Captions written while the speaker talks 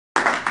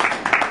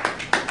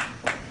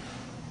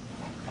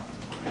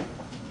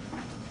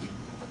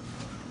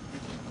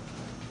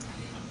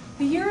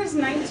year is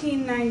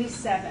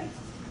 1997.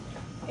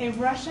 A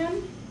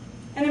Russian,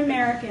 an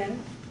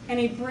American, and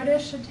a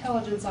British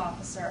intelligence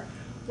officer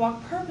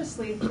walk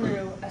purposely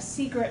through a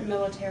secret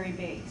military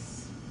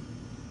base.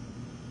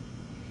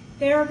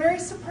 They are very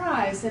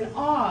surprised and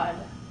awed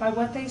by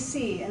what they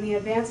see and the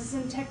advances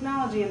in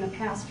technology in the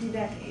past few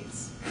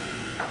decades.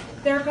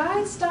 Their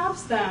guide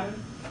stops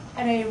them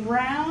at a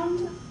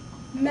round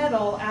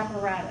metal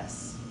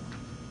apparatus.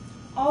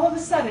 All of a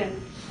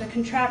sudden, the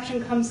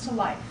contraption comes to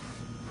life.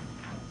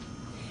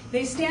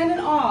 They stand in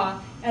awe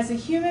as a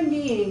human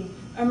being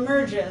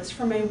emerges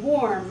from a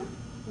warm,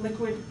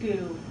 liquid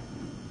goo.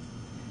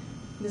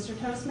 Mr.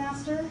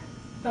 Toastmaster,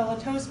 fellow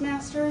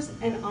Toastmasters,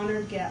 and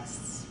honored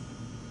guests.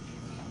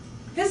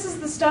 This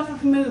is the stuff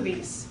of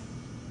movies,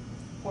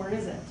 or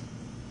is it?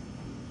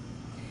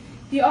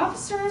 The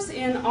officers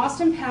in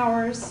Austin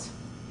Powers,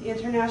 the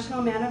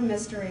International Man of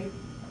Mystery,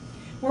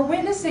 were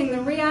witnessing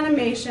the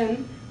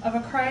reanimation of a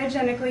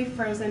cryogenically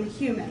frozen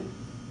human.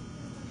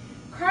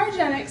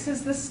 Cryogenics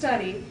is the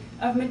study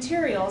of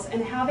materials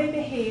and how they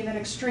behave at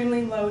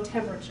extremely low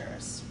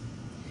temperatures.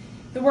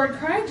 The word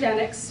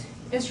cryogenics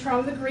is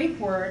from the Greek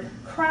word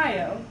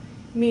cryo,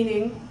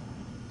 meaning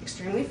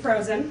extremely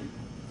frozen,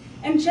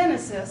 and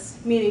genesis,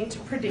 meaning to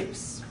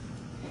produce.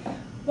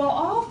 While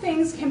all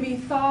things can be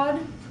thawed,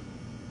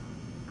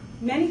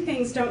 many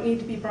things don't need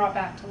to be brought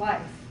back to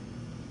life,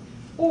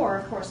 or,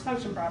 of course,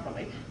 function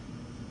properly.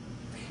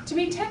 To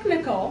be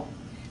technical,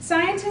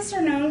 scientists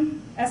are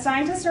known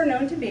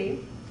to be,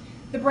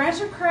 the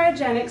branch of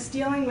cryogenics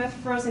dealing with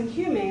frozen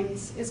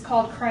humans is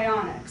called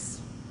cryonics.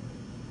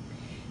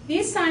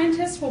 These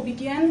scientists will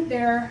begin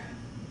their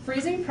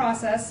freezing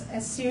process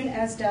as soon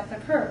as death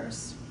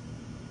occurs.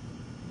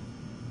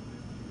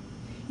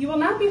 You will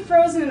not be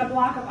frozen in a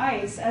block of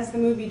ice as the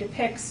movie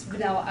depicts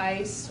Vanilla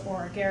Ice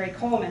or Gary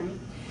Coleman,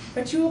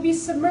 but you will be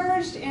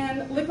submerged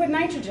in liquid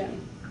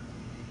nitrogen.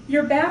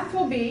 Your bath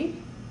will be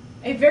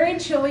a very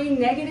chilly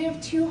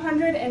negative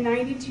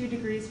 292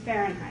 degrees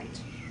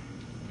Fahrenheit.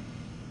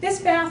 This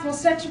bath will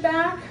set you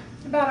back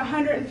about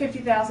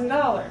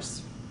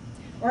 $150,000.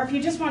 Or if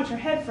you just want your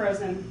head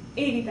frozen,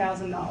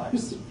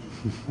 $80,000.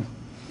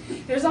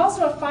 There's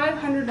also a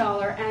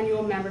 $500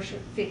 annual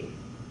membership fee.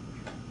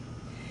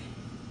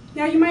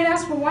 Now you might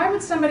ask, well, why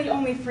would somebody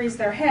only freeze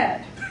their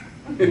head?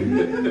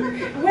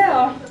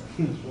 Well,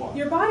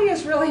 your body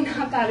is really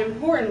not that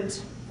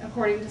important,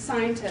 according to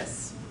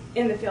scientists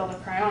in the field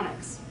of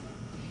cryonics.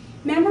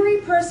 Memory,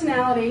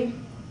 personality,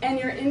 and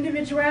your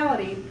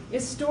individuality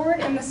is stored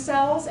in the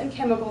cells and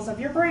chemicals of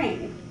your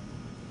brain.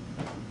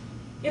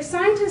 If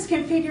scientists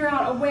can figure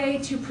out a way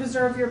to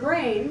preserve your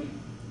brain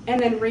and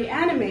then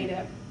reanimate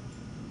it,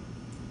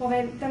 well,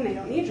 then they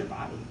don't need your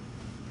body.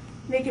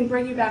 They can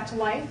bring you back to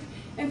life,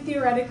 and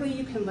theoretically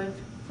you can live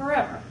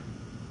forever,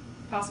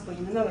 possibly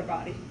in another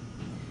body.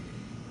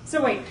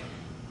 So wait,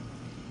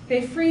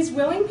 they freeze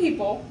willing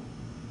people,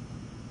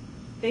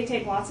 they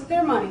take lots of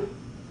their money,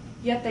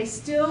 yet they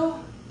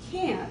still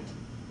can't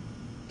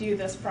do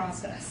this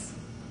process.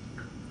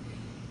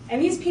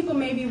 And these people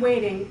may be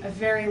waiting a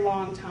very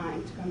long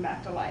time to come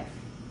back to life.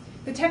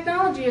 The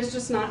technology is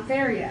just not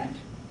there yet.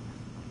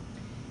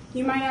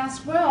 You might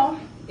ask, well,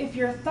 if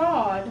you're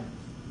thawed,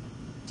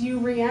 do you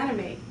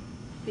reanimate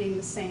being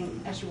the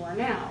same as you are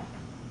now?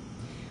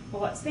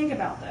 Well, let's think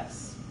about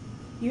this.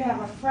 You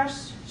have a fresh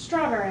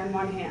strawberry on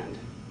one hand,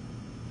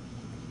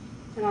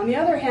 and on the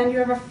other hand, you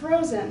have a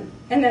frozen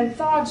and then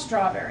thawed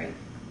strawberry.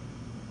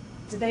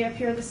 Do they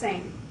appear the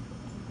same?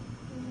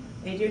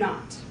 They do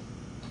not.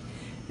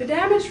 The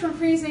damage from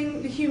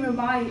freezing the human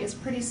body is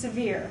pretty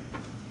severe.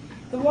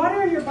 The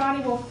water in your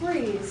body will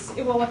freeze,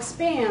 it will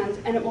expand,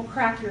 and it will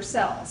crack your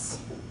cells.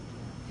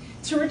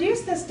 To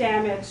reduce this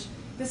damage,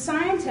 the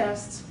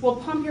scientists will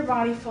pump your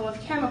body full of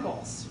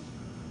chemicals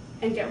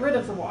and get rid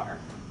of the water.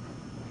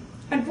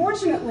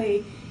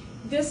 Unfortunately,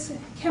 this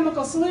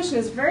chemical solution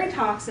is very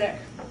toxic,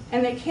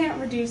 and they can't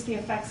reduce the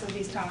effects of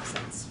these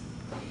toxins.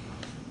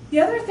 The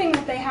other thing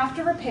that they have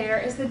to repair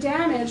is the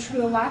damage from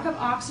the lack of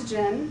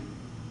oxygen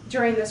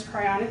during this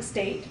cryonic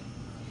state,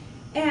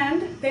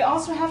 and they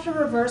also have to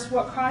reverse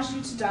what caused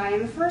you to die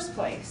in the first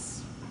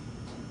place.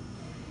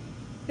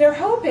 Their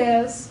hope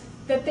is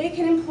that they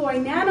can employ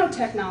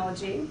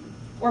nanotechnology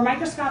or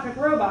microscopic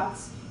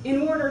robots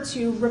in order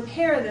to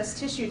repair this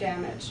tissue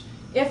damage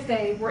if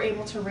they were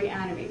able to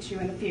reanimate you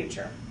in the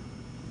future.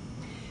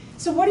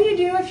 So what do you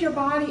do if your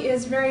body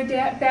is very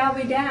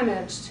badly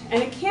damaged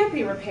and it can't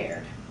be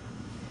repaired?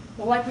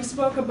 Well, like we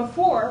spoke of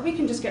before, we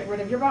can just get rid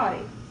of your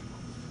body.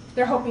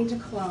 They're hoping to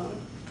clone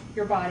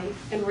your body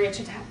and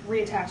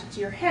reattach it to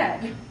your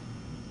head.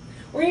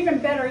 Or even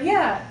better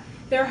yet,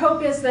 their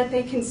hope is that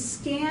they can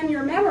scan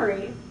your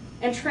memory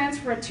and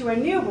transfer it to a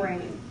new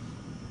brain.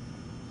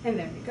 And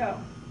there you go.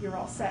 You're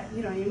all set.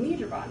 You don't even need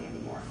your body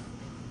anymore.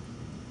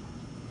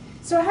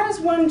 So how does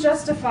one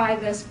justify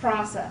this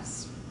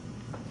process?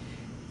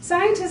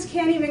 Scientists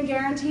can't even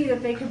guarantee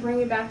that they could bring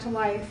you back to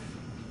life,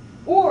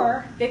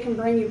 or they can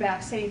bring you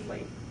back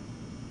safely.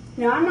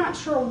 Now, I'm not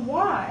sure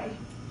why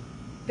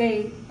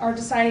they are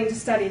deciding to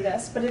study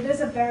this, but it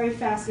is a very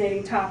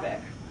fascinating topic.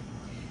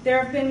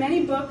 There have been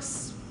many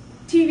books,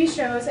 TV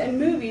shows, and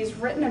movies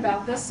written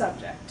about this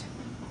subject.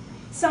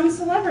 Some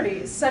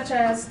celebrities, such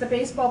as the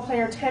baseball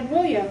player Ted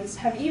Williams,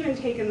 have even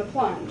taken the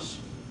plunge.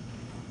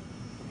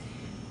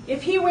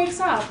 If he wakes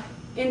up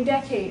in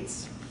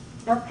decades,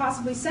 or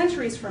possibly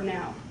centuries from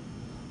now,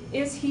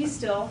 is he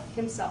still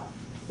himself?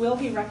 Will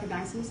he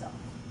recognize himself?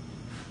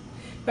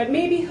 But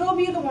maybe he'll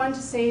be the one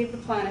to save the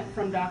planet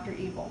from Dr.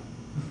 Evil.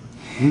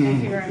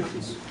 Thank you very much.